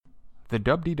The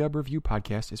WDW Review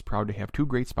podcast is proud to have two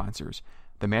great sponsors,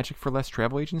 the Magic for Less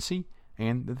travel agency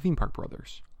and the Theme Park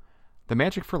Brothers. The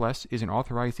Magic for Less is an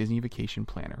authorized Disney vacation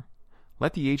planner.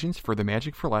 Let the agents for the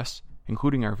Magic for Less,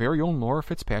 including our very own Laura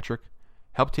Fitzpatrick,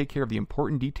 help take care of the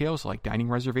important details like dining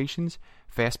reservations,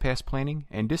 fast pass planning,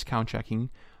 and discount checking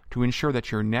to ensure that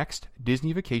your next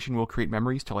Disney vacation will create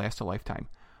memories to last a lifetime.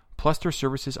 Plus, their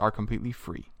services are completely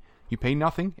free. You pay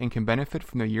nothing and can benefit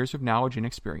from their years of knowledge and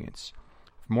experience.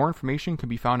 More information can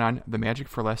be found on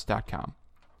themagicforless.com.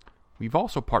 We've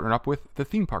also partnered up with the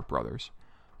Theme Park Brothers.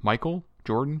 Michael,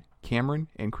 Jordan, Cameron,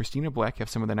 and Christina Black have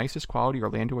some of the nicest quality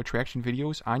Orlando attraction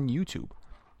videos on YouTube.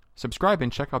 Subscribe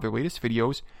and check out their latest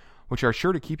videos, which are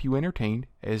sure to keep you entertained,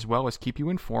 as well as keep you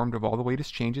informed of all the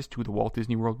latest changes to the Walt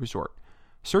Disney World Resort.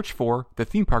 Search for the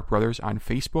Theme Park Brothers on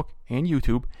Facebook and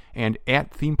YouTube, and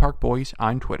at Theme Park Boys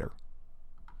on Twitter.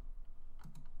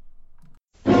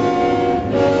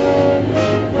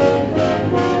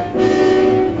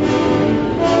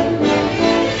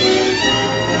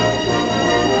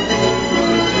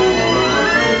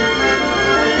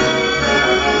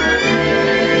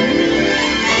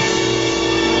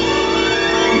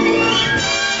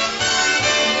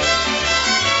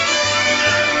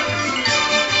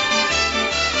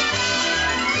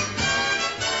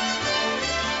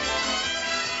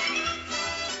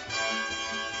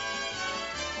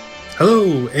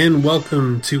 Hello, and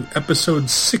welcome to episode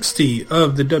 60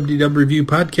 of the WDW Review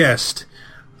podcast.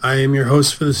 I am your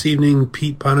host for this evening,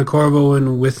 Pete Panacorvo,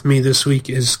 and with me this week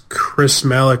is Chris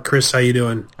Malik. Chris, how you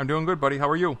doing? I'm doing good, buddy. How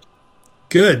are you?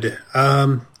 Good.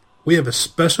 We have a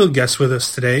special guest with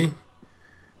us today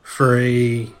for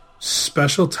a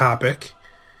special topic,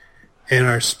 and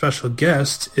our special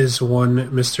guest is one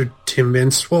Mr. Tim Van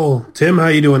Swol. Tim, how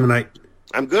you doing tonight?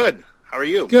 I'm good. How are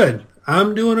you? Good.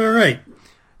 I'm doing all right.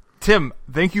 Tim,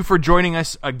 thank you for joining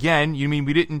us again. You mean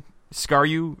we didn't scar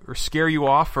you or scare you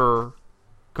off or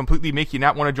completely make you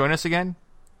not want to join us again?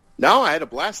 No, I had a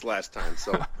blast last time,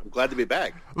 so I'm glad to be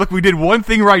back. Look, we did one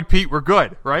thing right, Pete. We're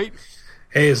good, right?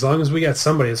 Hey, as long as we got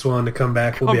somebody that's willing to come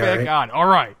back, we'll be all right. Come back on. All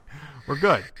right. We're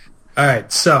good. All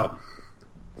right, so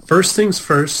first things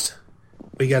first,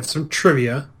 we got some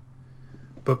trivia.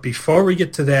 But before we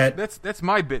get to that... That's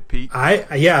my bit, Pete. But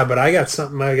I got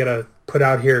something I got to put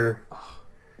out here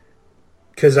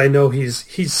because I know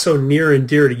he's so near and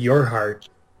dear to your heart.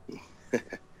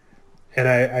 And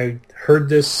I heard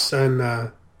this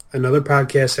on another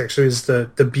podcast, actually. It's the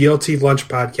BLT Lunch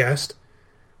podcast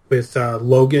with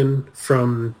Logan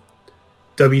from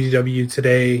WDW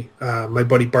Today, my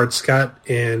buddy Bart Scott,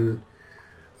 and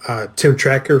Tim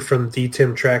Tracker from The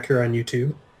Tim Tracker on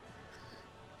YouTube.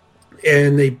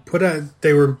 And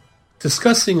they were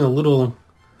discussing a little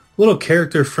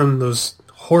character from those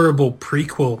horrible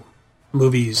prequel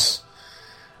movies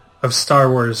of Star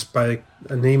Wars by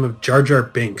the name of Jar Jar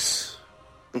Binks.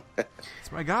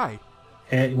 It's my guy.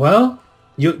 And well,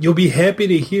 you'll be happy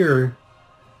to hear,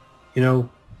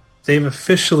 they've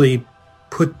officially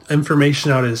put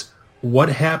information out as what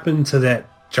happened to that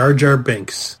Jar Jar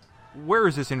Binks. Where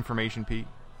is this information, Pete?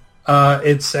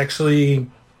 It's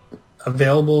actually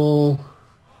available.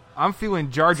 I'm feeling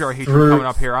Jar Jar hatred coming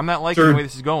up here. I'm not liking the way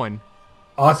this is going.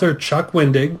 Author Chuck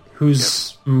Wendig,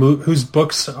 whose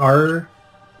books are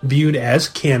viewed as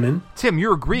canon. Tim,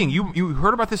 you're agreeing. You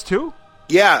heard about this too?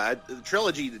 Yeah, the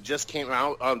trilogy that just came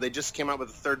out. They just came out with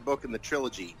the third book in the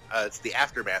trilogy. It's the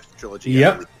Aftermath trilogy.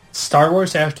 Yep. Star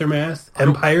Wars Aftermath,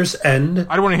 Empire's End.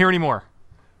 I don't want to hear any more.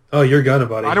 Oh, you're gonna,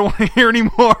 buddy. I don't want to hear any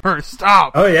more.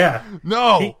 Stop. Oh, yeah.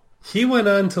 No. He went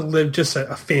on to live just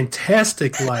a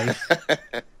fantastic life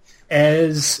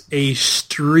as a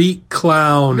street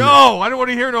clown. No, I don't want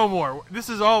to hear no more. This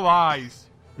is all lies.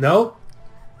 No.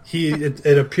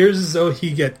 It appears as though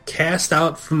he got cast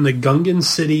out from the Gungan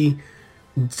city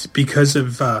because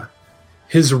of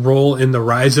his role in the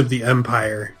rise of the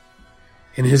Empire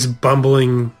and his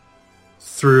bumbling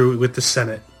through with the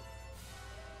Senate.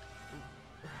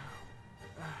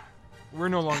 We're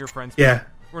no longer friends. Yeah.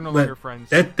 We're no longer friends.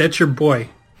 That's your boy.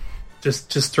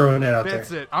 Just throwing that out there. That's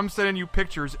it. I'm sending you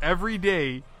pictures every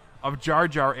day of Jar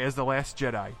Jar as the Last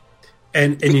Jedi.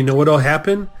 And you know what'll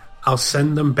happen? I'll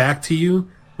send them back to you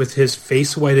with his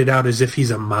face whited out as if he's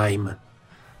a mime.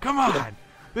 Come on.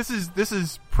 This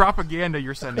is propaganda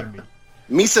you're sending me.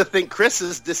 Misa think Chris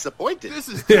is disappointed. This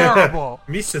is terrible.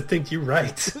 Misa think you're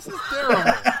right. This is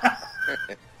terrible.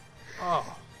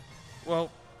 Oh.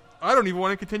 Well, I don't even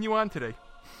want to continue on today.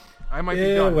 I might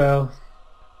be done. Well,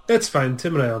 that's fine.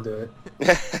 Tim and I will do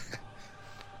it.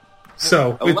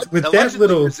 So, with that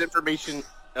little... There's information,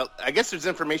 I guess there's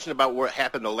information about what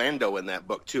happened to Lando in that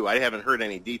book, too. I haven't heard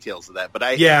any details of that. But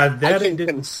I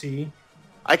didn't see.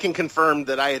 I can confirm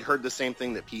that I had heard the same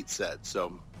thing that Pete said.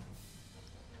 So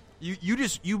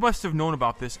you must have known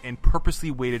about this and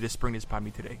purposely waited to spring this upon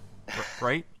me today,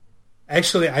 right?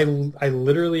 Actually, I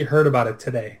literally heard about it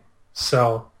today.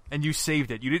 So. And you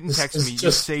saved it. You didn't text me.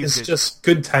 You saved it. It's just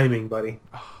good timing, buddy.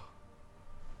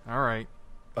 All right.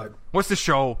 But what's the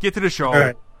show? Get to the show. All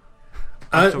right.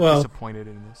 I'm so disappointed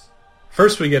in this.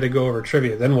 First, we got to go over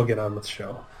trivia. Then we'll get on with the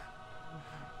show.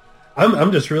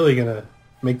 I'm just really gonna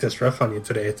make this rough on you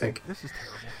today, I think. This is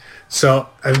terrible. So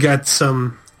I've got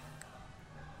some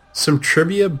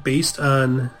trivia based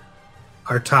on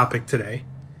our topic today.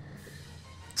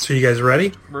 So you guys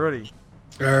ready? We're ready.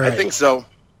 All right. I think so.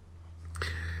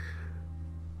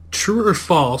 True or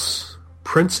false,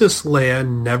 Princess Leia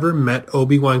never met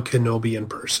Obi-Wan Kenobi in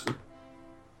person?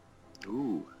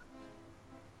 Ooh.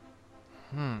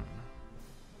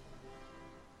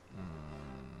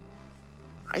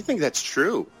 I think that's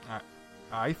true.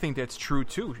 I think that's true,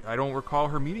 too. I don't recall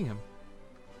her meeting him.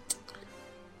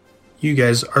 You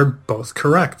guys are both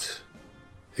correct.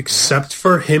 Except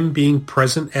for him being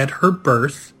present at her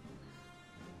birth,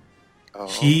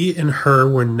 he and her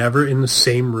were never in the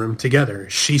same room together.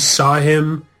 She saw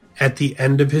him at the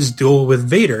end of his duel with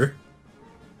Vader,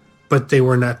 but they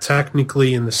were not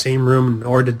technically in the same room,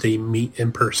 nor did they meet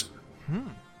in person.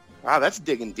 Wow, that's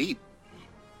digging deep.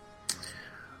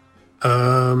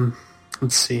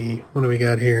 Let's see. What do we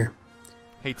got here?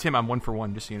 Hey, Tim, I'm 1 for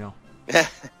 1, just so you know.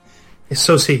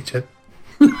 Associate Chet.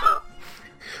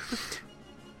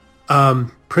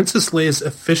 Princess Leia's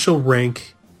official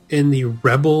rank in the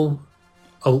Rebel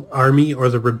Army or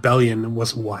the Rebellion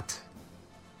was what?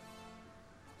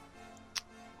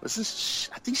 Was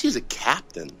this? I think she's a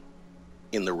captain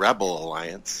in the Rebel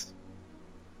Alliance.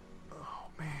 Oh,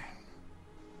 man.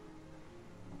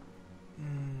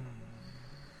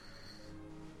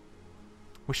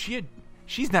 Was she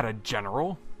she's not a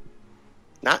general.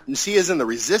 She is in the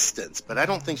Resistance, but I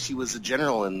don't think she was a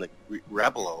general in the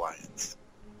Rebel Alliance.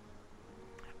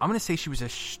 I'm going to say she was a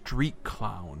street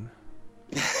clown.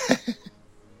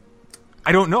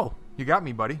 I don't know. You got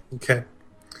me, buddy. Okay.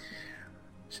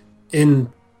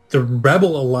 In the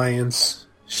Rebel Alliance,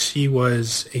 she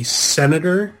was a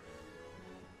senator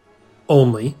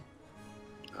only.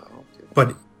 Oh, okay.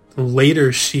 But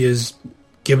later she is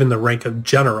given the rank of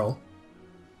general.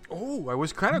 Oh, I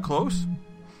was kind of close.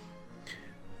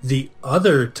 The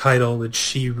other title that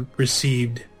she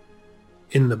received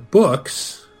in the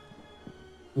books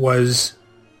was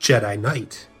Jedi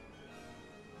Knight.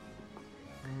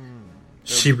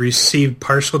 She received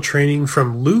partial training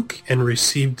from Luke and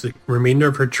received the remainder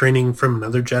of her training from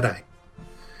another Jedi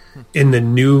in the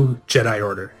new Jedi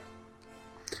Order.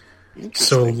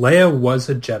 So Leia was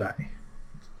a Jedi.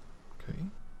 Okay.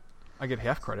 I get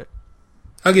half credit.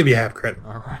 I'll give you half credit.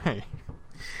 All right.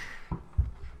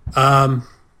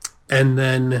 And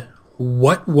then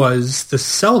what was the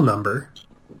cell number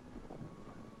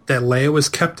that Leia was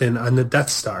kept in on the Death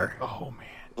Star? Oh, man.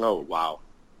 Oh, wow.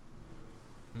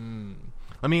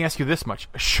 Let me ask you this much.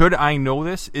 Should I know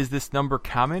this? Is this number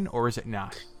common or is it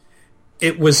not?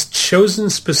 It was chosen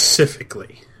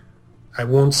specifically. I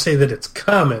won't say that it's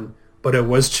common, but it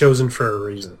was chosen for a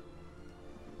reason.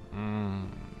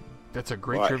 That's a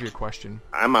great trivia question.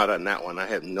 I'm out on that one. I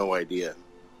have no idea.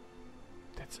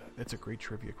 That's a great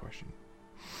trivia question.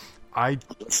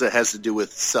 So it has to do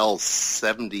with Cell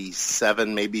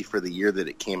 77, maybe, for the year that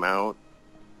it came out.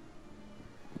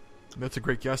 That's a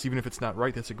great guess. Even if it's not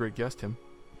right, that's a great guess, Tim.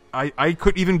 I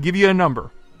could even give you a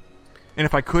number. And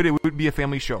if I could, it would be a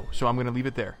family show. So I'm going to leave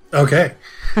it there. Okay.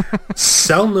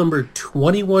 Cell number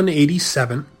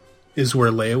 2187 is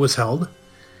where Leia was held.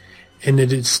 And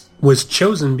was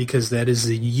chosen because that is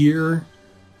the year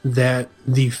that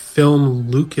the film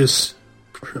Lucas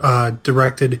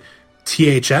directed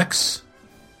THX.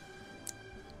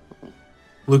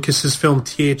 Lucas's film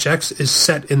THX is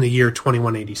set in the year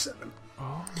 2187.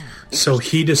 Oh, so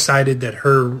he decided that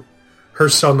her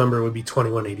cell number would be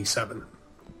 2187.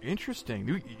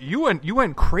 Interesting. You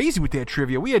went crazy with that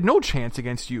trivia. We had no chance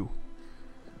against you.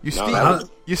 You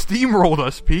steamrolled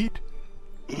us, Pete.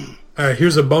 All right,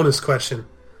 here's a bonus question.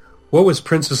 What was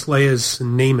Princess Leia's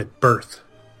name at birth?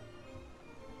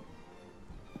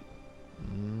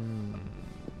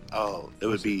 Oh, it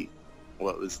would be...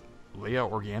 What was... Leia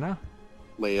Organa?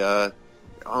 Leia...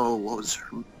 Oh, what was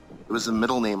her... It was a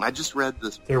middle name. I just read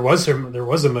this... There was a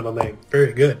middle name.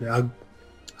 Very good.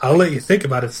 I'll let you think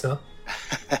about it still.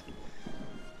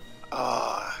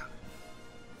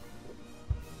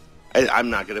 I'm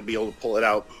not going to be able to pull it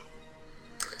out.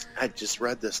 I just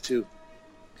read this, too.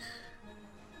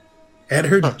 At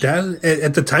her death,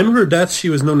 at the time of her death, she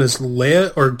was known as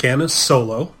Leia Organa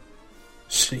Solo.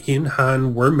 He and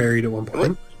Han were married at one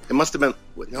point. It must have been...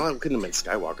 No, it couldn't have been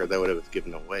Skywalker. That would have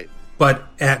given away. But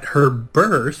at her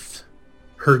birth,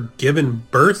 her given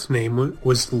birth name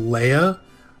was Leia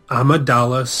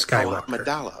Amidala Skywalker. Oh,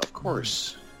 Amidala, of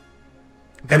course.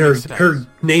 And her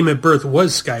name at birth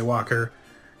was Skywalker.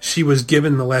 She was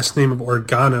given the last name of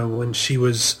Organa when she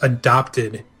was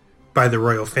adopted by the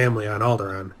royal family on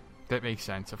Alderaan. That makes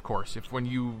sense, of course. When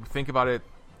you think about it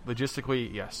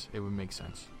logistically, yes, it would make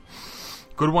sense.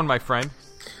 Good one, my friend.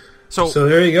 So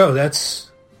there you go.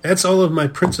 That's all of my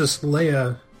Princess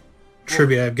Leia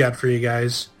trivia I've got for you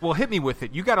guys. Well, hit me with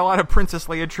it. You got a lot of Princess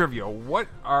Leia trivia. What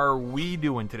are we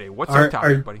doing today? What's our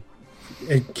topic, buddy?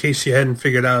 In case you hadn't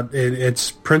figured out,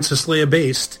 it's Princess Leia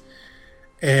based,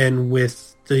 and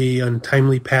with the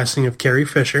untimely passing of Carrie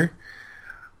Fisher,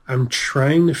 I'm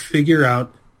trying to figure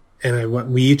out, and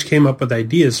we each came up with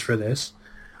ideas for this.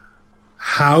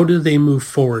 How do they move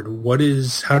forward?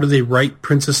 How do they write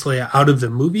Princess Leia out of the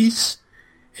movies,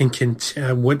 and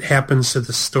what happens to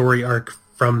the story arc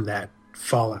from that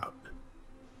fallout?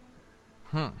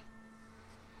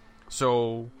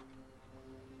 So,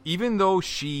 even though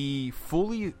she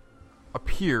fully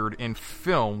appeared and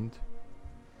filmed,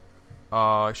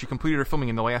 she completed her filming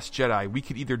in The Last Jedi, we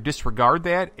could either disregard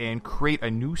that and create a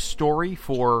new story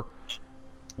for,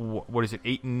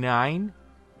 8 and 9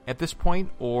 at this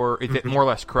point? Or is it more or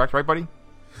less correct, right, buddy?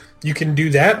 You can do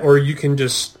that, or you can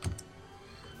just...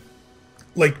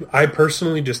 I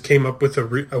personally just came up with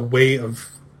a way of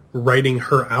writing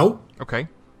her out. Okay.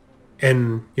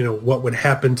 And, what would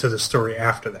happen to the story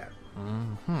after that.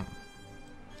 Mm-hmm.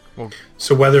 Well,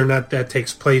 so whether or not that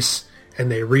takes place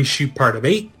and they reshoot part of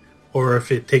 8, or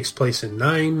if it takes place in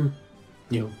 9,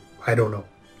 I don't know.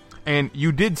 And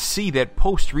you did see that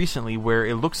post recently where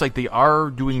it looks like they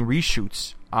are doing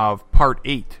reshoots of part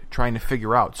 8, trying to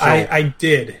figure out. So, I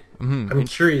did. Mm-hmm. I'm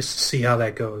curious to see how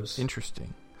that goes.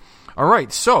 Interesting. All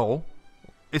right, so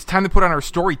it's time to put on our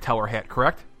storyteller hat,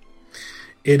 correct?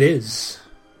 It is.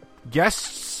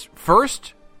 Guests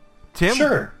first? Tim?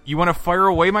 Sure. You want to fire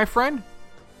away, my friend?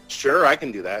 Sure, I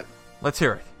can do that. Let's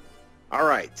hear it. All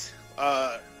right.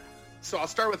 So I'll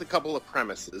start with a couple of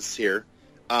premises here.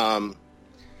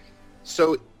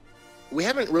 So we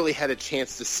haven't really had a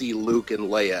chance to see Luke and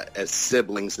Leia as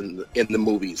siblings in the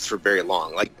movies for very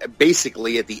long.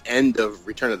 Basically, at the end of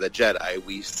Return of the Jedi,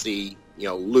 we see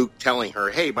Luke telling her,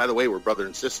 "Hey, by the way, we're brother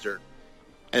and sister,"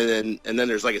 and then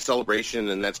there's a celebration,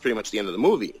 and that's pretty much the end of the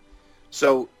movie.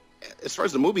 So as far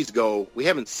as the movies go, we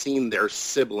haven't seen their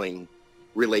sibling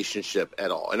relationship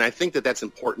at all, and I think that that's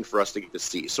important for us to get to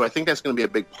see. So I think that's going to be a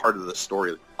big part of the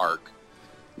story arc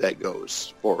that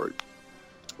goes forward.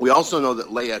 We also know that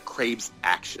Leia craves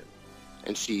action,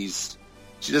 and she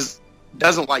just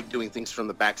doesn't like doing things from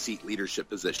the backseat leadership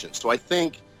position. So I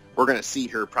think we're going to see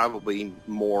her probably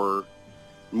more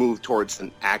move towards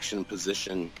an action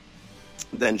position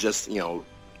than just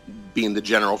being the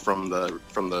general from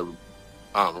the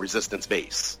Resistance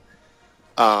base.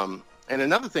 And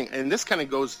another thing, and this kind of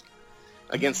goes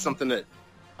against something that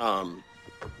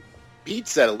Pete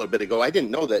said a little bit ago. I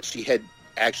didn't know that she had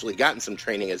actually gotten some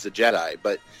training as a Jedi,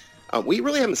 but we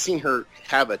really haven't seen her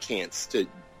have a chance to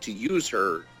use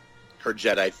her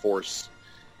Jedi Force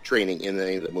training in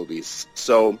any of the movies.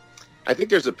 So I think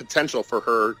there's a potential for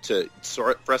her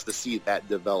for us to see that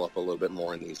develop a little bit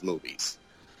more in these movies.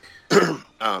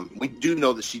 We do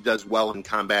know that she does well in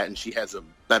combat, and she has a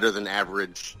better than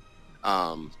average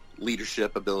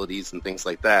leadership abilities and things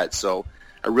like that. So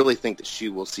I really think that she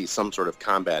will see some sort of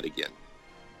combat again.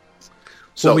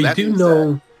 So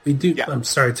I'm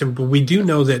sorry, Tim, but we do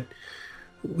know that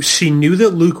she knew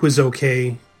that Luke was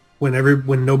okay when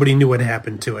nobody knew what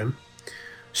happened to him.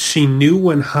 She knew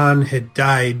when Han had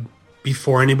died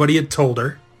before anybody had told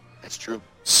her. That's true.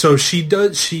 So she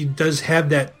does have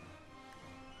that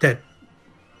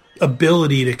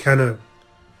ability to kind of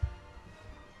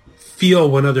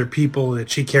feel when other people that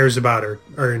she cares about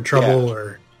are in trouble. Yeah.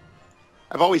 Or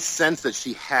I've always sensed that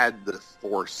she had the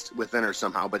Force within her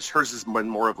somehow, but hers has been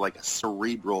more of a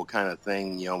cerebral kind of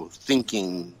thing,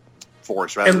 thinking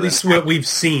Force rather than... At least what we've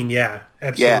seen, yeah.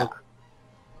 Absolutely. Yeah,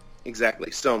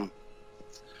 exactly. So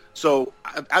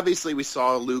obviously we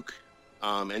saw Luke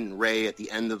and Rey at the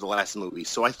end of the last movie,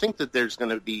 so I think that there's going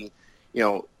to be,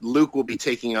 Luke will be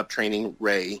taking up training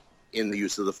Rey in the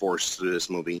use of the Force through this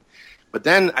movie. But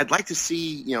then I'd like to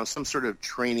see, some sort of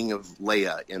training of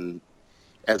Leia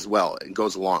as well. It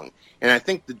goes along. And I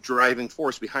think the driving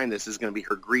force behind this is going to be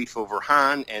her grief over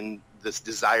Han and this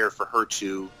desire for her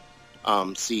to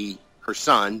see her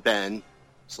son, Ben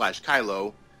 /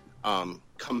 Kylo,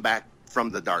 come back from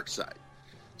the dark side.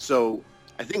 So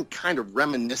I think kind of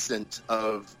reminiscent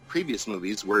of previous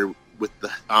movies where with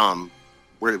the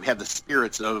where we have the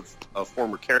spirits of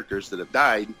former characters that have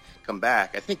died come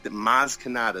back. I think that Maz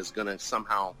Kanata is going to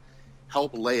somehow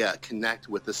help Leia connect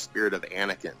with the spirit of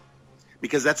Anakin,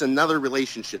 because that's another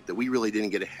relationship that we really didn't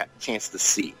get a chance to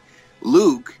see.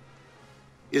 Luke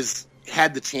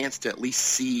had the chance to at least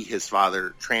see his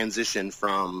father transition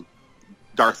from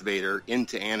Darth Vader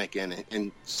into Anakin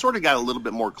and sort of got a little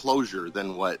bit more closure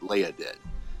than what Leia did.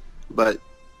 But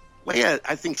Leia,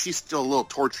 I think she's still a little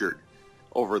tortured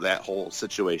over that whole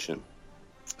situation.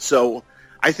 So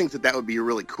I think that would be a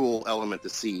really cool element to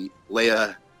see,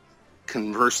 Leia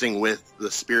conversing with the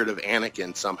spirit of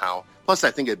Anakin somehow. Plus,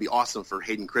 I think it'd be awesome for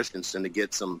Hayden Christensen to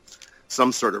get some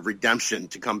sort of redemption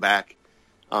to come back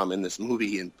in this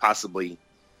movie and possibly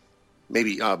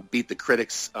maybe beat the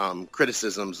critics'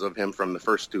 criticisms of him from the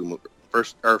first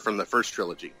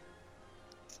trilogy.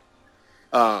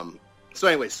 So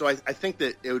anyway, I think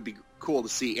that it would be cool to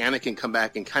see Anakin come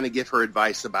back and kind of give her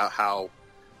advice about how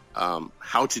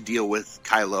to deal with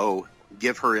Kylo,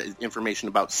 give her information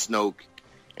about Snoke,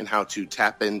 and how to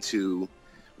tap into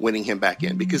winning him back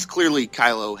in. Because clearly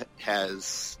Kylo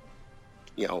has,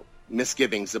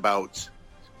 misgivings about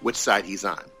which side he's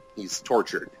on. He's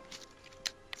tortured.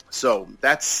 So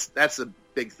that's a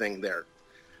big thing there.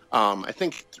 I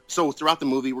think so. Throughout the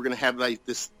movie, we're going to have like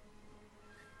this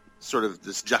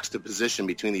juxtaposition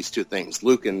between these two things: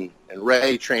 Luke and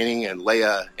Rey training, and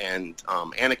Leia and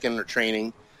Anakin are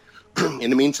training. In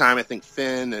the meantime, I think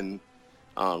Finn and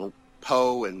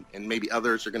Poe and maybe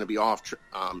others are going to be off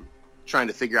trying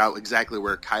to figure out exactly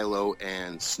where Kylo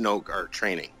and Snoke are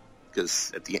training.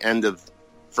 Because at the end of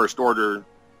First Order,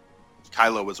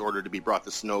 Kylo was ordered to be brought to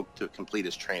Snoke to complete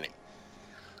his training.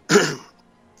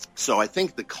 So I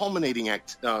think the culminating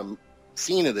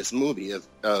scene of this movie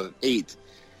of 8,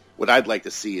 what I'd like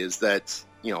to see is that,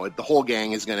 the whole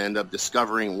gang is going to end up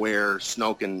discovering where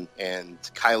Snoke and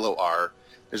Kylo are.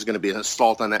 There's going to be an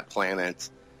assault on that planet,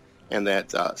 and that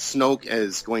Snoke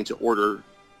is going to order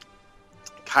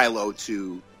Kylo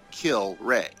to kill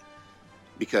Rey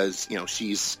because,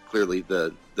 she's clearly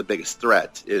the biggest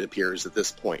threat, it appears, at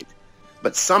this point.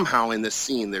 But somehow in this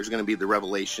scene, there's going to be the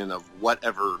revelation of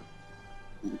whatever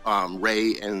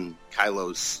Rey and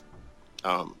Kylo's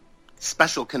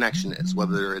special connection is,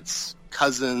 whether it's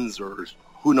cousins or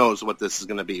who knows what this is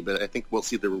going to be. But I think we'll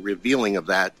see the revealing of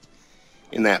that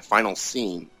in that final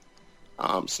scene.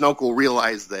 Snoke will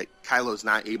realize that Kylo's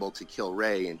not able to kill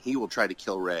Rey, and he will try to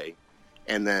kill Rey.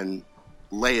 And then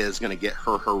Leia is going to get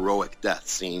her heroic death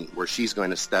scene where she's going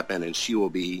to step in and she will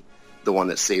be the one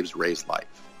that saves Rey's life.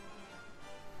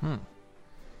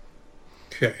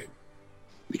 Okay.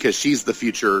 Because she's the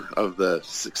future of the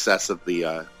success of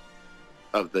the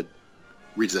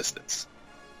Resistance.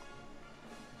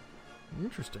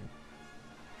 Interesting.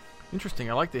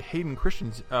 I like the Hayden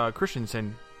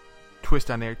Christensen twist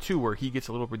on there too, where he gets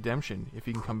a little redemption if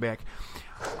he can come back.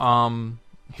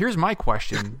 Here's my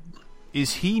question: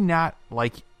 is he not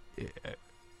like?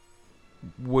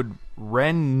 Would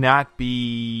Ren not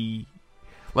be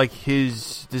like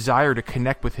his desire to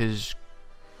connect with his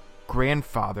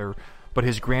grandfather, but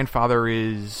his grandfather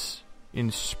is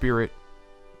in spirit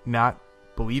not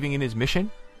believing in his mission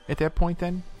at that point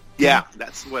then? Yeah,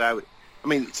 that's what I would... I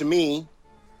mean, to me,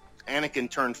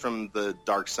 Anakin turned from the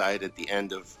dark side at the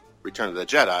end of Return of the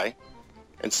Jedi,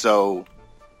 and so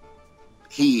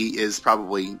he is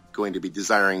probably going to be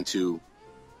desiring to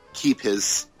keep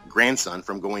his grandson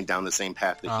from going down the same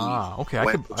path that he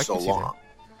went for so long.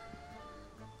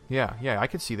 Yeah, I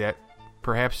could see that.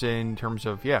 Perhaps in terms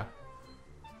of,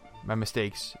 my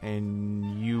mistakes,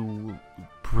 and you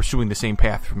pursuing the same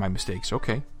path for my mistakes.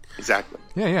 Okay. Exactly.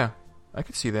 Yeah. I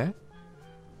could see that.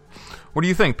 What do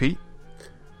you think, Pete?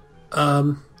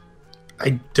 I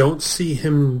don't see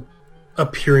him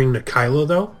appearing to Kylo,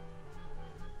 though.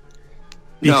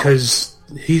 Because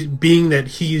he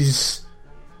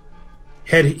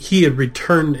had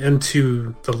returned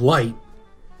into the light,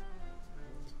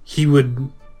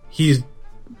 when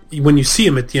you see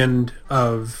him at the end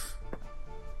of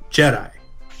Jedi,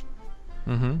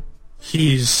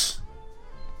 he's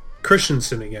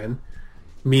Christensen again,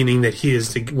 meaning that he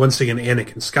is once again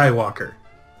Anakin Skywalker.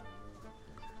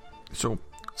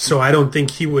 So I don't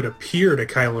think he would appear to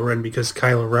Kylo Ren because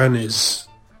Kylo Ren is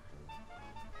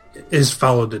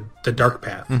followed the dark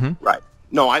path. Right.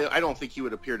 No, I don't think he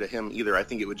would appear to him either. I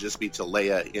think it would just be to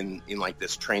Leia in like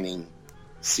this training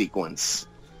sequence.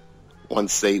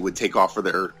 Once they would take off for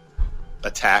their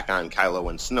attack on Kylo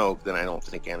and Snoke, then I don't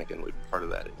think Anakin would be part of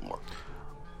that anymore.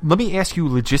 Let me ask you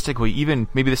logistically, even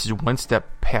maybe this is one step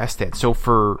past that. So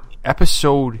for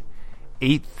episode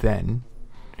 8 then,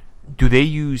 do they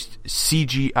use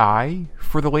CGI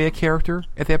for the Leia character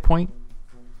at that point?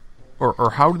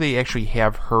 Or how do they actually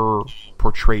have her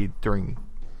portrayed during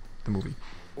the movie?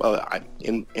 Well,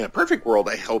 in a perfect world,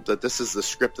 I hope that this is the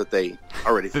script that they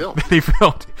already filmed. They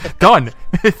filmed. Done.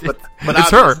 But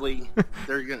it's obviously,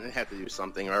 they're going to have to do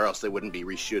something, or else they wouldn't be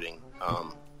reshooting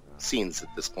scenes at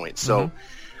this point. So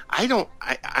I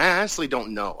honestly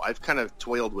don't know. I've kind of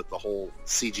toiled with the whole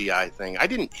CGI thing. I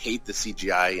didn't hate the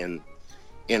CGI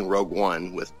in Rogue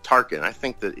One with Tarkin. I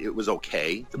think that it was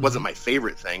okay. It wasn't my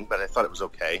favorite thing, but I thought it was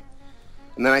okay.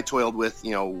 And then I toiled with,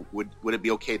 would it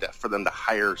be okay for them to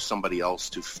hire somebody else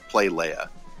to play Leia?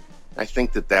 I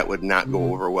think that would not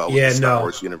go over well with the Star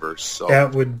Wars universe. So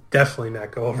that would definitely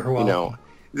not go over well.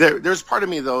 There's part of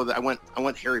me though that I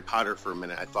went Harry Potter for a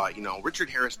minute. I thought, Richard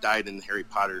Harris died in the Harry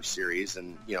Potter series,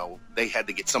 and they had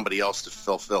to get somebody else to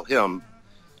fulfill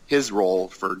his role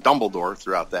for Dumbledore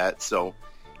throughout that. So,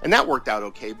 and that worked out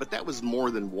okay, but that was more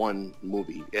than one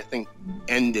movie. I think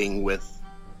ending with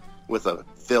a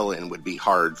fill-in would be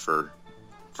hard for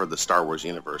the Star Wars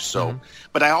universe. So,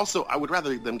 but I would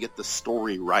rather them get the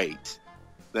story right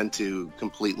than to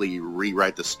completely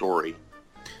rewrite the story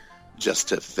just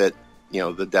to fit,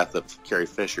 the death of Carrie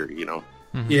Fisher,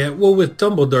 Yeah, well, with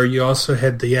Dumbledore, you also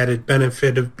had the added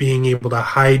benefit of being able to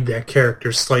hide that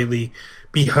character slightly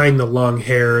behind the long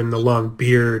hair and the long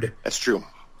beard. That's true.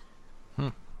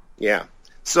 Yeah.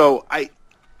 So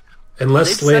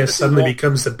unless Leia suddenly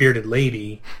becomes the bearded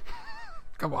lady.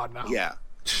 Come on now. Yeah.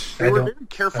 They were very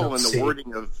careful in the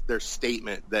wording of their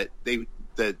statement that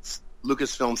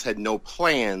Lucasfilms had no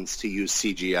plans to use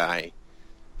CGI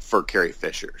for Carrie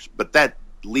Fisher, but that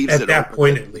leaves it at that open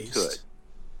point that at least. Could.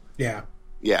 Yeah.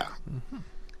 Yeah.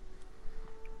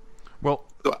 Well,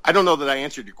 so I don't know that I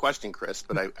answered your question, Chris,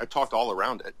 but I talked all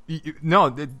around it. You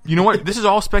know what? This is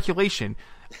all speculation.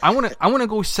 I want to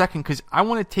go second because I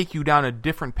want to take you down a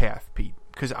different path, Pete.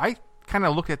 Because I kind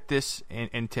of look at this,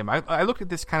 and Tim, I look at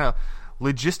this kind of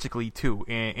logistically too,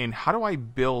 and how do I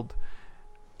build?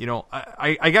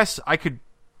 I guess I could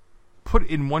put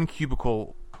in one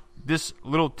cubicle this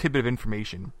little tidbit of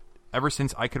information. Ever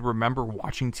since I could remember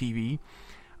watching TV,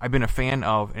 I've been a fan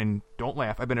of, and don't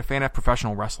laugh, I've been a fan of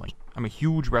professional wrestling. I'm a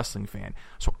huge wrestling fan.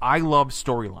 So I love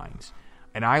storylines,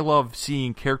 and I love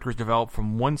seeing characters develop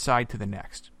from one side to the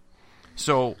next.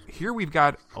 So here we've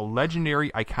got a legendary,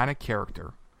 iconic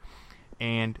character,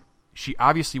 and she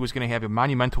obviously was going to have a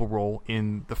monumental role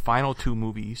in the final two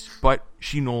movies, but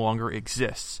she no longer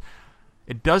exists.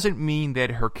 It doesn't mean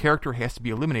that her character has to be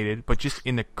eliminated, but just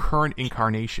in the current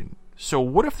incarnation. So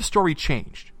what if the story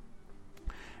changed?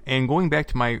 And going back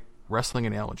to my wrestling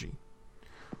analogy,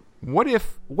 what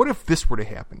if this were to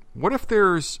happen? What if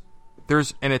there's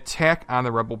an attack on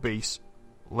the Rebel base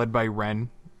led by Ren,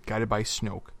 guided by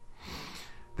Snoke?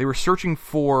 They were searching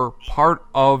for part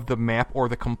of the map or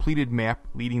the completed map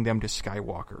leading them to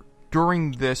Skywalker.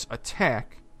 During this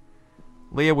attack,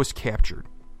 Leia was captured.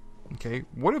 Okay,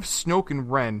 what if Snoke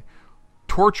and Ren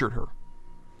tortured her,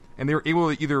 and they were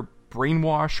able to either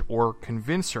brainwash or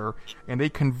convince her, and they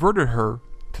converted her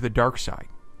to the dark side?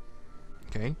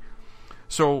 Okay,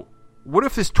 so what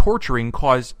if this torturing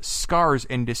caused scars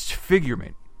and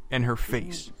disfigurement in her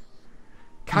face?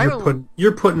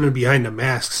 You're putting her behind a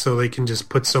mask so they can just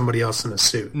put somebody else in a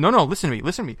suit. No, listen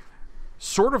to me.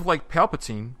 Sort of like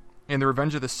Palpatine in The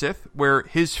Revenge of the Sith, where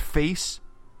his face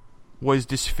was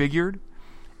disfigured,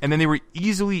 and then they were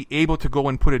easily able to go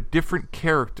and put a different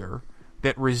character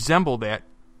that resembled that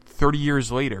 30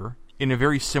 years later in a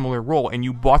very similar role, and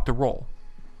you bought the role.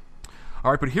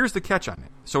 All right, but here's the catch on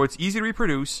it. So it's easy to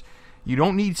reproduce. You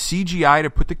don't need CGI to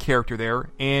put the character there,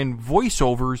 and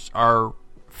voiceovers are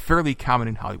fairly common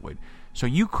in Hollywood. So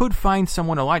you could find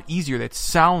someone a lot easier that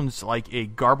sounds like a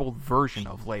garbled version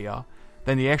of Leia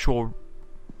than the actual,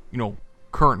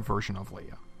 current version of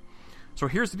Leia. So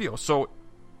here's the deal. So,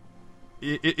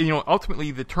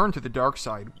 ultimately the turn to the dark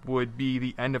side would be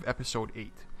the end of Episode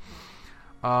 8.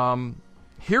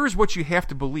 Here's what you have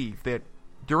to believe, that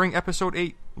during Episode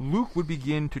 8, Luke would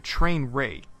begin to train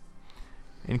Rey,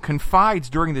 and confides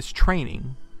during this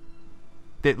training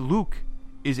that Luke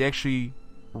is actually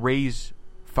Rey's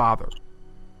father.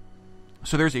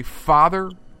 So there's a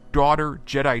father-daughter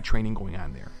Jedi training going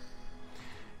on there.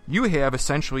 You have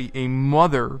essentially a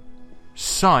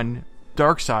mother-son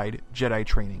dark-side Jedi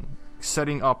training,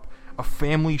 setting up a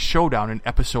family showdown in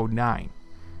Episode 9.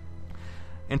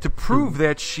 And to prove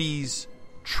that she's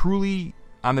truly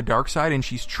on the dark side and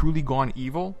she's truly gone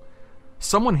evil,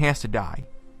 someone has to die.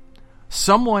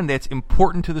 Someone that's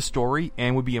important to the story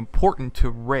and would be important to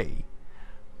Rey.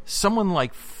 Someone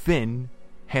like Finn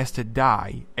has to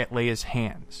die at Leia's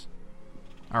hands.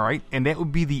 All right, and that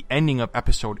would be the ending of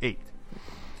Episode 8.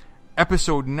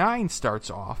 Episode 9 starts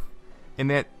off in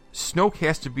that Snoke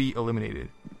has to be eliminated.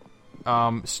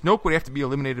 Snoke would have to be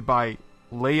eliminated by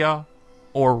Leia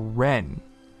or Ren,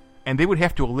 and they would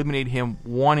have to eliminate him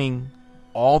wanting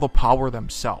all the power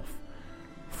themselves,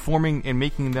 forming and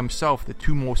making themselves the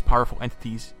two most powerful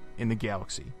entities in the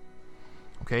galaxy.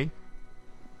 Okay?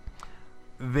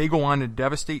 They go on to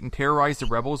devastate and terrorize the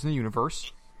rebels in the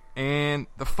universe, and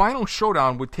the final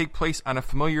showdown would take place on a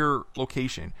familiar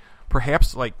location,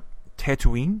 perhaps like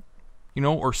Tatooine,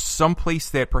 or someplace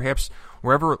that perhaps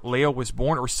wherever Leia was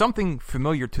born, or something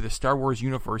familiar to the Star Wars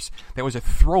universe that was a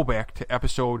throwback to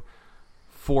Episode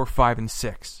 4, 5, and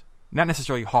 6. Not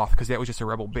necessarily Hoth, because that was just a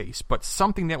rebel base, but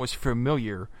something that was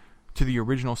familiar to the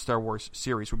original Star Wars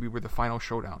series would be where the final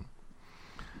showdown.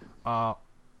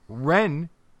 Ren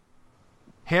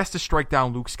has to strike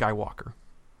down Luke Skywalker.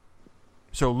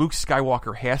 So Luke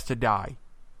Skywalker has to die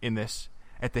in this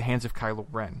at the hands of Kylo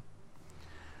Ren.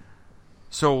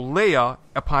 So Leia,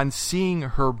 upon seeing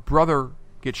her brother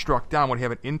get struck down, would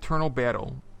have an internal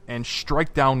battle and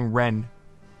strike down Ren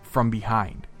from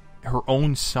behind, her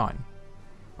own son.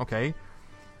 Okay?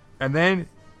 And then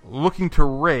looking to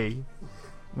Rey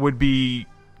would be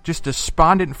just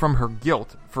despondent from her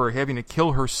guilt for having to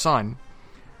kill her son,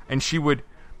 and she would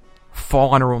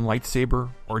fall on her own lightsaber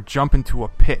or jump into a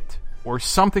pit or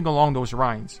something along those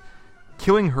lines,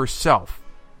 killing herself,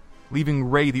 leaving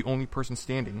Rey the only person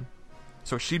standing.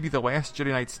 So she'd be the last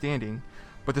Jedi Knight standing,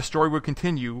 but the story would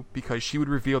continue because she would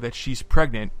reveal that she's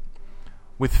pregnant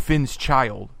with Finn's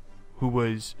child, who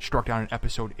was struck down in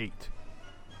Episode 8.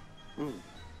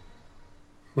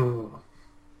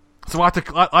 It's a lot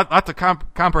to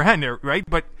comprehend there, right?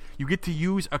 But you get to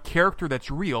use a character that's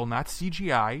real, not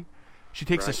CGI. She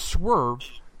takes a swerve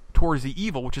towards the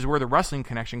evil, which is where the wrestling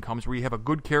connection comes, where you have a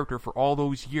good character for all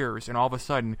those years, and all of a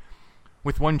sudden,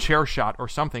 with one chair shot or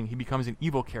something, he becomes an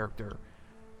evil character.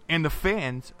 And the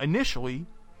fans, initially,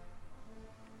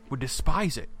 would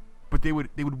despise it, but they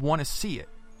would want to see it.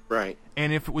 Right.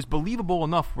 And if it was believable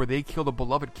enough where they killed a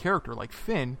beloved character like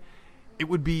Finn, it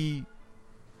would be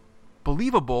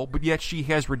believable, but yet she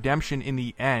has redemption in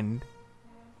the end.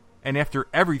 And after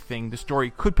everything, the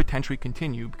story could potentially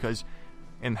continue because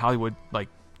in Hollywood,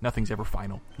 nothing's ever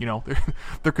final.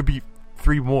 There could be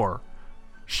 3 more.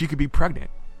 She could be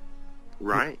pregnant.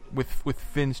 Right. With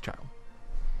Finn's child.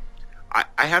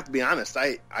 I have to be honest.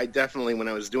 I definitely, when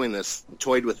I was doing this,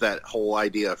 toyed with that whole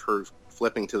idea of her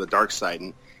flipping to the dark side,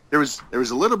 and there was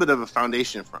a little bit of a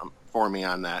foundation for me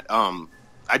on that.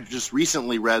 I just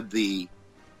recently read the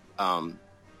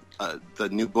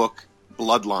new book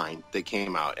Bloodline that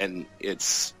came out, and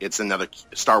it's another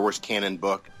Star Wars canon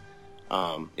book.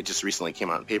 It just recently came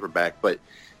out in paperback, but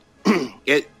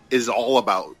it is all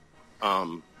about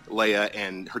Leia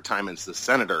and her time as the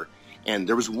senator. And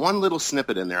there was one little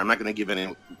snippet in there. I'm not going to give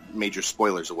any major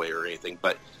spoilers away or anything,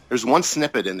 but there's one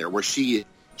snippet in there where she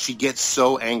gets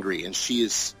so angry, and she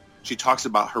talks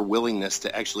about her willingness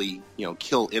to actually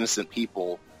kill innocent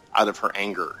people out of her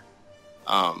anger,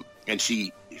 and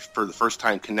she for the first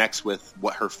time connects with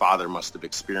what her father must have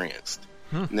experienced.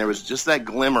 And there was just that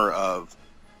glimmer of,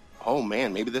 oh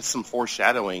man, maybe that's some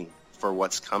foreshadowing for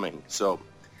what's coming. So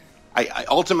I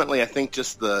ultimately think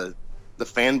just the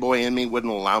fanboy in me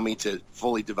wouldn't allow me to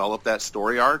fully develop that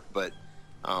story arc, but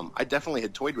I definitely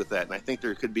had toyed with that, and I think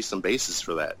there could be some basis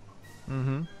for that.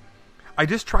 Mm-hmm. I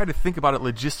just try to think about it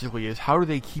logistically, is how do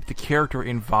they keep the character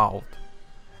involved?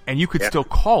 And you could still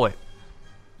call it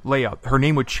Leia. Her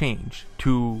name would change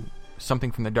to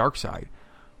something from the dark side,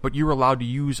 but you're allowed to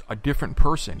use a different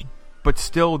person, but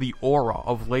still the aura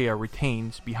of Leia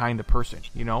retains behind the person,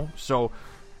 So,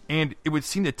 and it would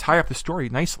seem to tie up the story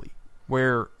nicely,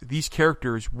 where these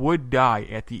characters would die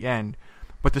at the end,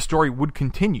 but the story would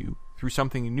continue through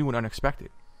something new and unexpected.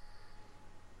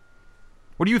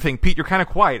 What do you think, Pete? You're kind of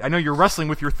quiet. I know you're wrestling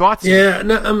with your thoughts. Yeah,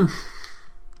 no,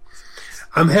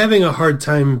 I'm having a hard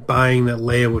time buying that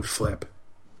Leia would flip.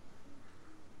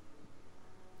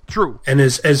 True. And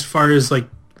as far as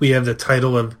we have the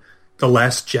title of The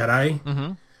Last Jedi,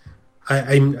 mm-hmm.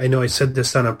 I know I said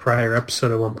this on a prior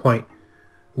episode at one point.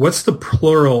 What's the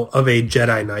plural of a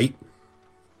Jedi Knight?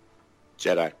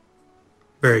 Jedi.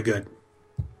 Very good.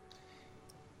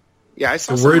 Yeah, I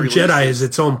saw the word Jedi is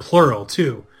its own plural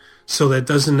too, so that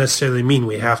doesn't necessarily mean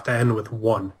we have to end with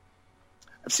one.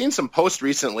 I've seen some posts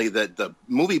recently that the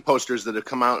movie posters that have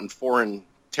come out in foreign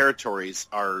territories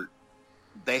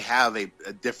they have a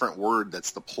different word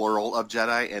that's the plural of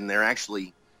Jedi, and they're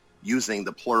actually using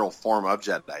the plural form of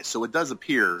Jedi. So it does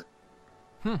appear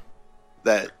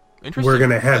that we're going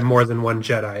to have more than one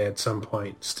Jedi at some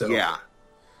point still. Yeah.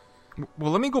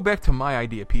 Well, let me go back to my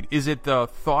idea, Pete. Is it the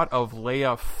thought of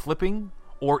Leia flipping,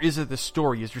 or is it the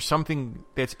story? Is there something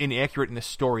that's inaccurate in the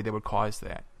story that would cause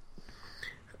that?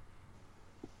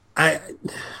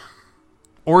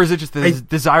 Or is it just the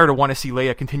desire to want to see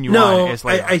Leia continue on as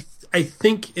Leia? I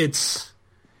think it's...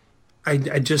 I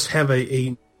just have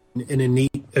an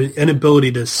innate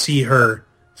inability to see her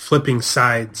flipping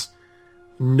sides,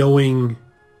 knowing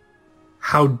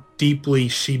how deeply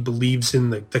she believes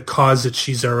in the cause that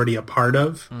she's already a part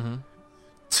of,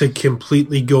 to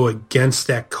completely go against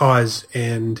that cause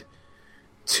and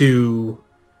to,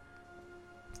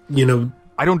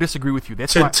 I don't disagree with you.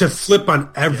 That's to flip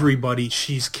on everybody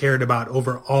she's cared about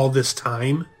over all this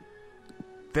time.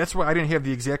 That's why I didn't have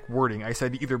the exact wording. I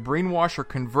said either brainwash or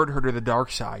convert her to the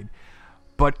dark side.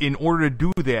 But in order to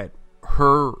do that,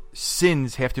 her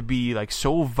sins have to be like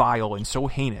so vile and so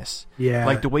heinous. Yeah.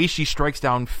 Like the way she strikes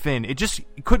down Finn. It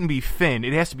couldn't be Finn.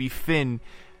 It has to be Finn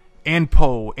and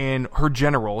Poe and her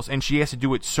generals, and she has to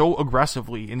do it so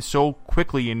aggressively and so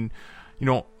quickly and,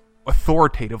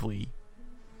 authoritatively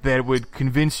that it would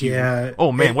convince you,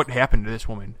 oh man, what happened to this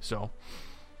woman? So,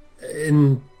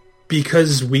 and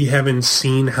because we haven't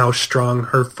seen how strong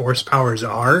her force powers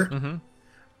are,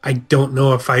 I don't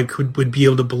know if I would be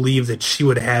able to believe that she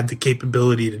would have the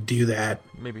capability to do that.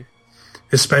 Maybe.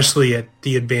 Especially at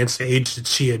the advanced age that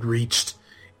she had reached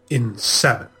in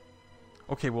 7.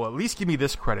 Okay, well, at least give me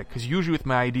this credit, because usually with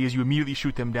my ideas, you immediately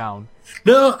shoot them down.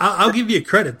 No, I'll give you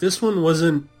credit. This one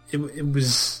wasn't... It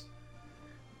was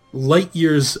light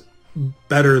years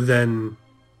better than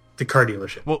the car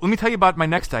dealership. Well, let me tell you about my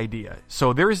next idea.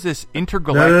 So there is this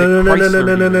intergalactic Chrysler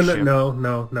dealership.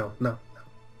 No.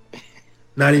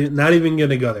 Not even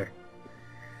gonna go there.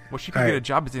 Well, she could get a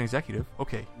job as an executive.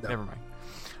 Okay, never mind.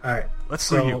 All right, let's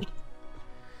see you.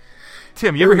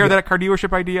 Tim, you ever hear that car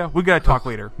dealership idea? We gotta talk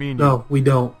later. Me and you. No, we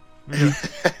don't.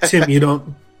 Tim, you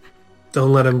don't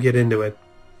let him get into it.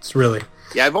 It's really...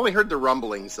 Yeah, I've only heard the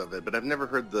rumblings of it, but I've never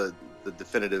heard the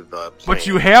definitive plan. But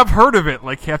you have heard of it,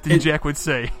 like Captain Jack would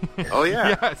say. Oh,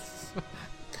 yeah. Yes.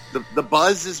 The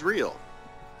buzz is real.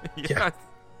 Yes. Yeah.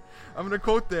 I'm going to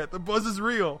quote that. The buzz is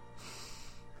real.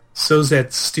 So's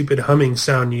that stupid humming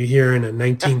sound you hear in a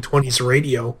 1920s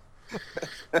radio.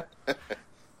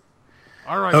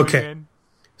 All right, okay. Man.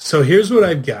 So here's what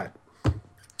I've got.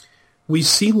 We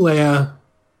see Leia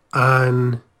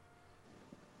on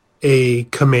a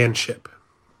command ship.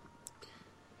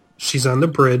 She's on the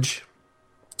bridge.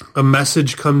 A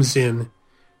message comes in,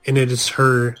 and it is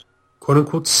her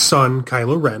quote-unquote son,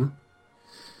 Kylo Ren.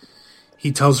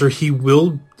 He tells her he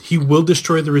will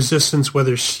destroy the Resistance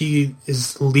whether she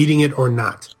is leading it or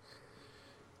not.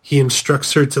 He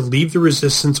instructs her to leave the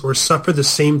Resistance or suffer the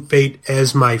same fate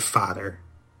as my father.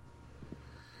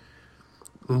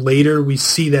 Later, we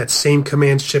see that same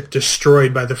command ship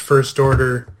destroyed by the First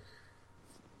Order,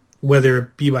 whether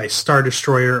it be by Star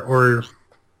Destroyer or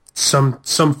some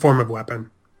form of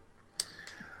weapon.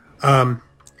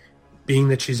 Being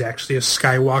that she's actually a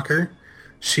Skywalker,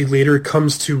 she later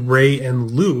comes to Rey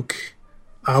and Luke,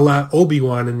 a la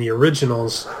Obi-Wan in the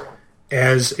originals,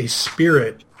 as a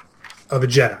spirit of a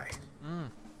Jedi.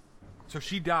 So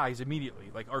she dies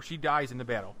immediately, or she dies in the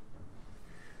battle.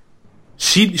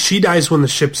 She dies when the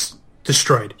ship's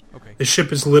destroyed. Okay. The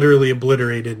ship is literally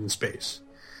obliterated in space.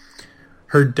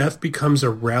 Her death becomes a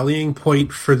rallying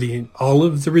point for all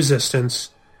of the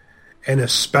Resistance, and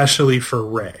especially for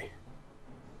Rey.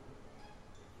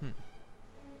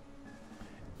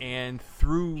 And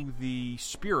through the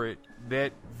spirit,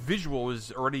 that visual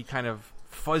is already kind of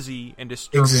fuzzy and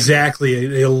disturbing. Exactly.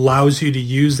 It allows you to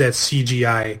use that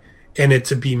CGI and it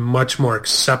to be much more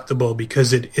acceptable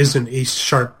because it isn't a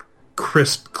sharp,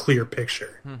 crisp, clear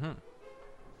picture. Mm-hmm.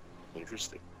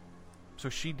 Interesting. So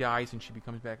she dies and she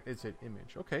becomes back. It's an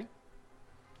image.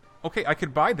 Okay, I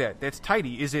could buy that. That's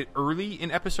tidy. Is it early in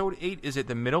Episode 8? Is it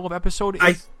the middle of Episode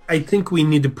 8? I think we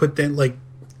need to put that,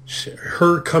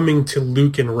 her coming to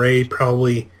Luke and Rey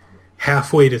probably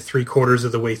halfway to 3/4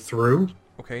 of the way through.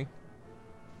 Okay.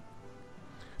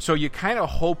 So you kind of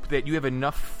hope that you have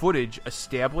enough footage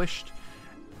established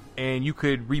and you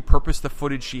could repurpose the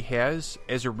footage she has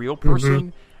as a real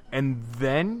person and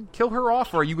then kill her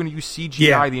off? Or are you going to use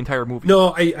CGI the entire movie?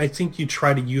 No, I think you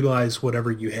try to utilize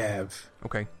whatever you have.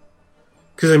 Okay.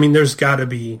 Because, there's got to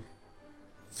be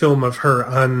film of her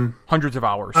on... hundreds of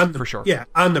hours, for sure. Yeah,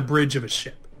 on the bridge of a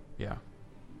ship. Yeah.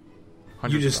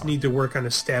 You just need to work on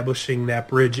establishing that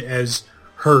bridge as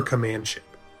her command ship.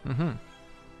 Mm-hmm.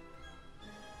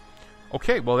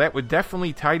 Okay, well, that would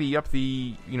definitely tidy up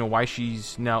the, why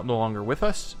she's now no longer with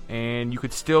us, and you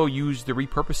could still use the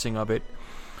repurposing of it.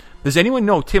 Does anyone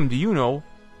know, Tim, do you know,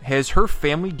 has her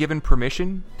family given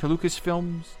permission to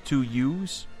Lucasfilms to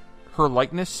use her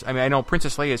likeness? I mean, I know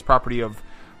Princess Leia is property of,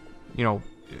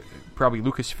 probably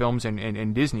Lucasfilms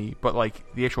and Disney, but like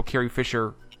the actual Carrie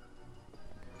Fisher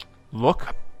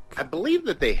look? I believe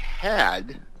that they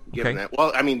had given that.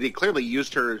 Well, I mean, they clearly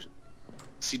used her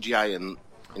CGI in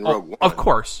Rogue One. Of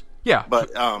course, yeah. But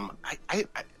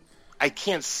I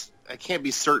can't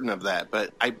be certain of that,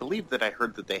 but I believe that I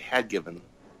heard that they had given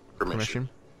permission.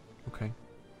 Okay.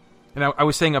 And I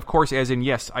was saying, of course, as in,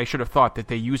 yes, I should have thought that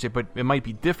they use it, but it might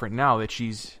be different now that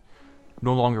she's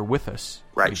no longer with us.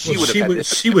 Right. She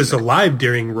was alive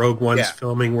during Rogue One's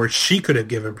filming, where she could have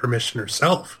given permission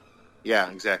herself.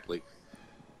 Yeah, exactly.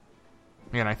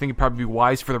 And I think it'd probably be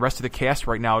wise for the rest of the cast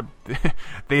right now.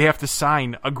 They have to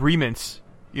sign agreements,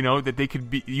 that they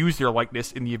could use their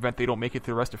likeness in the event they don't make it to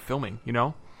the rest of filming,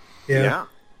 Yeah.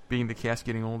 Being the cast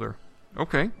getting older.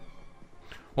 Okay.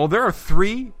 Well, there are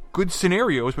 3 good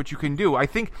scenarios what you can do. I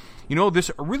think, this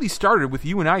really started with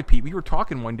you and I, Pete. We were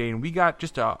talking one day, and we got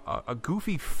just a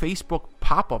goofy Facebook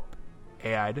pop-up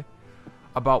ad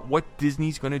about what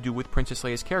Disney's going to do with Princess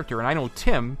Leia's character. And I know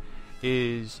Tim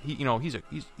is, he's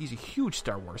a huge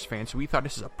Star Wars fan, so we thought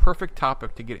this is a perfect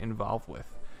topic to get involved with.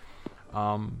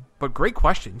 But great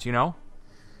questions, Great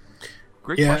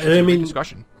questions, and great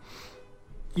discussion.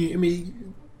 I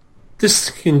mean, this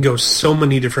can go so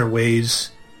many different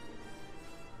ways.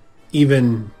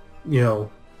 Even,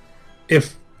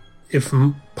 if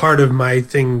part of my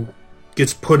thing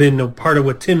gets put into part of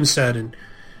what Tim said, and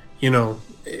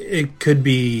it could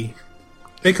be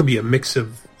a mix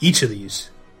of each of these,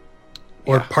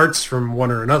 or parts from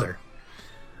one or another.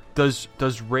 Does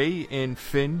Rey and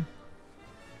Finn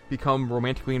become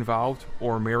romantically involved,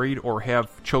 or married, or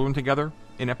have children together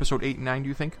in Episode 8 and 9? Do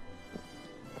you think?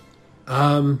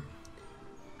 It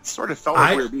sort of felt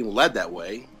like we were being led that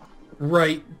way,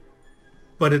 right?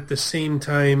 But at the same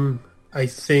time, I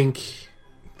think...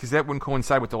 Because that wouldn't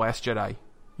coincide with The Last Jedi,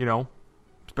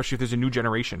 Especially if there's a new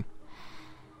generation.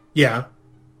 Yeah.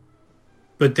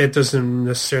 But that doesn't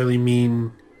necessarily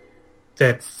mean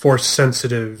that Force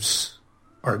sensitives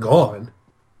are gone.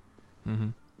 Mm-hmm.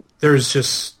 There's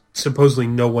just supposedly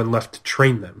no one left to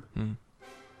train them. Mm-hmm.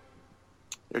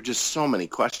 There are just so many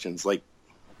questions. Like,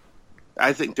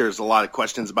 I think there's a lot of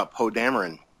questions about Poe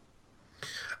Dameron.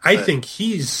 I think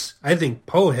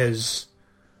Poe has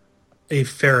a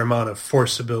fair amount of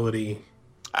Force ability.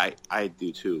 I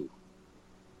do too.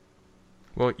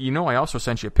 Well, I also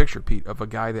sent you a picture, Pete, of a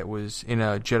guy that was in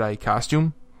a Jedi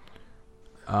costume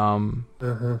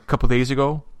a couple days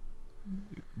ago.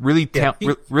 Really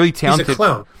talented. He's a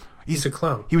clown. He's a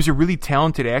clown. He was a really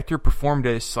talented actor, performed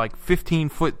this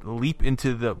 15-foot leap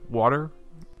into the water.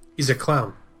 He's a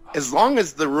clown. As long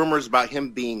as the rumors about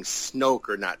him being Snoke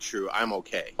are not true, I'm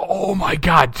okay. Oh my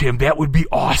God, Tim, that would be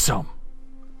awesome.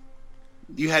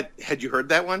 Had you heard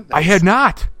that one? I had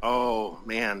not. Oh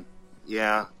man,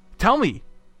 yeah. Tell me.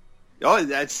 Oh,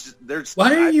 there's.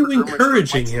 Why are you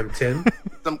encouraging him, Tim?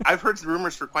 I've heard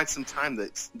rumors for quite some time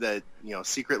that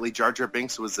secretly Jar Jar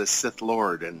Binks was a Sith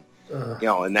Lord, and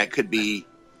and that could be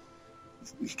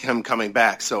him coming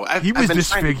back. So he was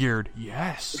disfigured.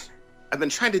 Yes. I've been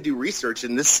trying to do research,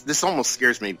 and this almost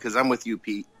scares me because I'm with you,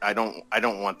 Pete. I don't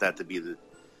want that to be the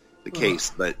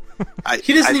case, but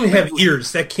he doesn't even have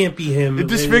ears. That can't be him. A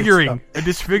disfiguring.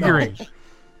 No.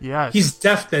 Yes. He's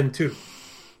deaf then too.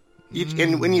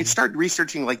 And when you start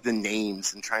researching like the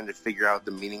names and trying to figure out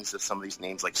the meanings of some of these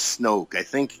names, like Snoke, I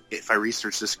think if I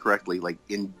research this correctly, like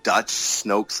in Dutch,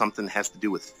 Snoke something has to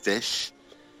do with fish,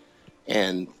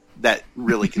 and that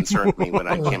really concerned me when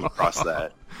I came across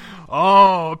that.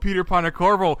 Oh, Peter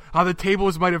Pontecorvo, how the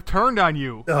tables might have turned on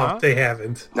you. No, huh? They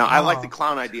haven't. No, I like the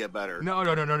clown idea better. No.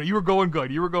 You were going good.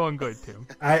 Tim.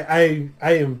 I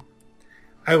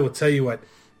will tell you what.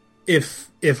 If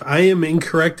I am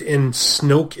incorrect and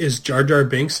Snoke is Jar Jar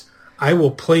Binks, I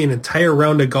will play an entire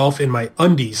round of golf in my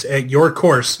undies at your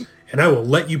course, and I will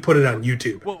let you put it on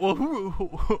YouTube. Well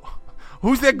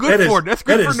who's that good for? That's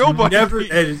good for nobody.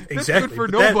 That's good for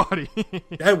nobody.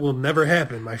 That will never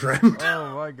happen, my friend.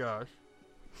 Oh, my gosh.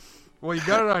 Well, you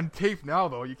got it on tape now,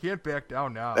 though. You can't back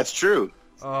down now. That's true.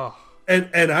 Oh.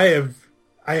 And I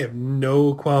have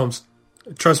no qualms.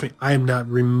 Trust me, I am not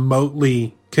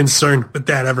remotely concerned with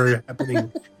that ever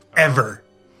happening, ever.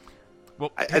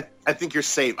 Well, I think you're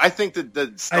safe. I think that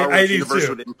the Star Wars universe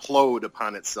would implode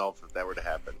upon itself if that were to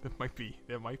happen. That might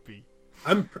be.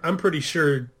 I'm pretty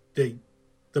sure the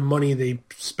money they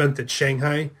spent at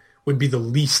Shanghai would be the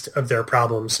least of their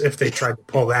problems if they tried to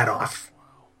pull that off.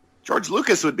 George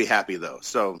Lucas would be happy, though.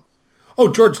 So,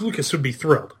 George Lucas would be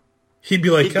thrilled. He'd be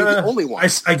like, the only one.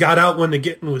 I got out when the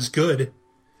getting was good.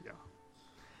 Yeah.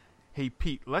 Hey,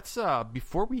 Pete, let's,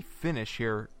 before we finish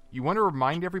here, you want to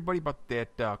remind everybody about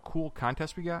that cool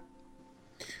contest we got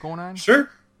going on? Sure.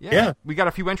 Yeah. We got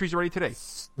a few entries already today.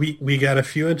 We got a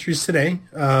few entries today.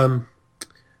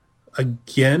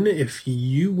 Again, if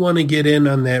you want to get in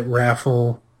on that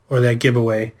raffle or that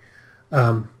giveaway,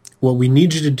 what we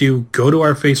need you to do, go to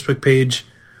our Facebook page.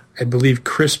 I believe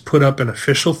Chris put up an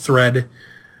official thread,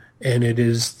 and it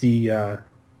is the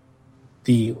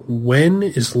When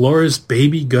is Laura's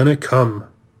Baby Gonna Come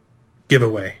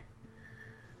giveaway.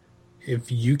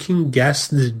 If you can guess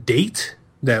the date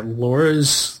that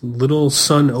Laura's little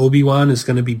son Obi-Wan is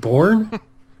going to be born,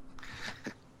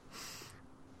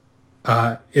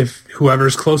 if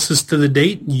whoever's closest to the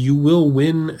date, you will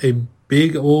win a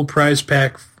big old prize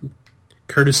pack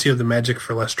courtesy of the Magic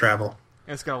for Less Travel.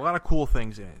 And it's got a lot of cool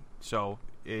things in it. So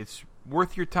it's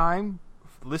worth your time.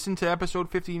 Listen to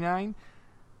episode 59.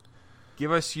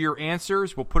 Give us your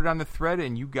answers. We'll put it on the thread,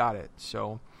 and you got it.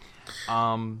 So,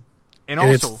 and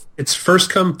also, it's first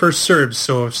come, first served.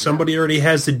 So if somebody already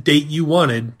has the date you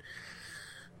wanted,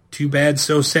 too bad,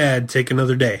 so sad. Take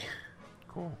another day.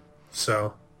 Cool.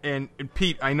 So. And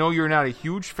Pete, I know you're not a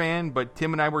huge fan, but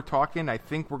Tim and I were talking. I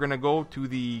think we're going to go to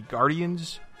the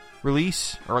Guardians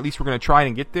release, or at least we're going to try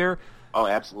and get there. Oh,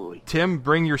 absolutely. Tim,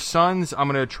 bring your sons. I'm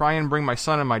going to try and bring my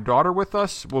son and my daughter with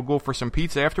us. We'll go for some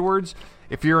pizza afterwards.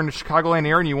 If you're in the Chicagoland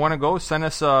area and you want to go, send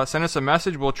us a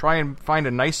message. We'll try and find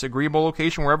a nice, agreeable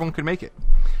location where everyone can make it.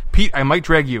 Pete, I might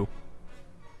drag you.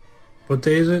 What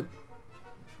day is it?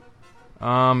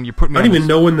 You put me. I don't even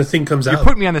know when the thing comes out. You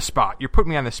put me on the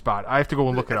spot. I have to go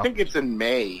and look it up. I think it's in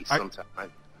May sometime.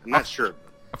 I'm not sure.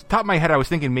 Off the top of my head, I was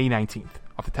thinking May 19th.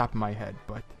 Off the top of my head,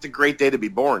 but it's a great day to be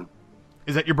born.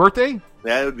 Is that your birthday?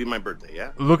 That would be my birthday.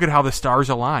 Yeah. Look at how the stars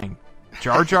align.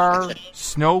 Jar Jar,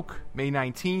 Snoke, May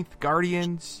 19th,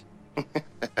 Guardians.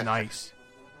 Nice.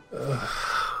 All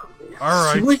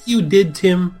right. See what you did,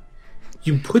 Tim?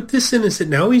 You put this in and said,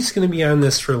 now he's going to be on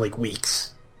this for like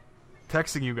weeks.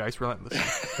 Texting you guys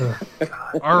relentlessly.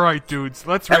 All right, dudes.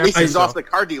 Let's At wrap least he's this up. off the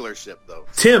car dealership, though.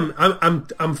 Tim,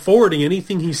 I'm forwarding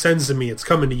anything he sends to me. It's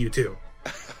coming to you too.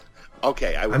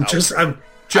 Okay, I'm just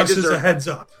as a heads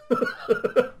up.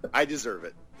 I deserve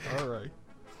it. All right.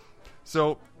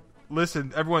 So,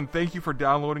 listen, everyone, thank you for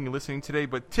downloading and listening today.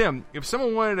 But, Tim, if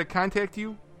someone wanted to contact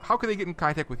you, how could they get in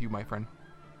contact with you, my friend?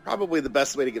 Probably the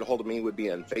best way to get a hold of me would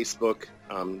be on Facebook.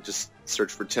 Just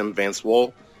search for Tim Vance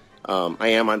Wool. I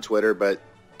am on Twitter, but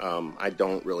I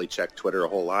don't really check Twitter a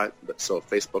whole lot. So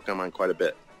Facebook, I'm on quite a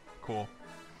bit. Cool.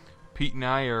 Pete and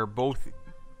I are both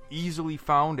easily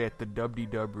found at the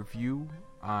WDW Review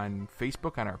on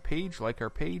Facebook, on our page. Like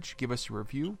our page. Give us a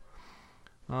review.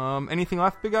 Anything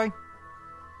left, big guy?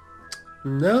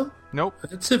 No. Nope.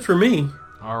 That's it for me.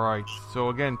 All right. So,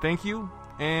 again, thank you,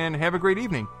 and have a great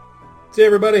evening. See you,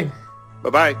 everybody.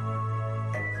 Bye-bye.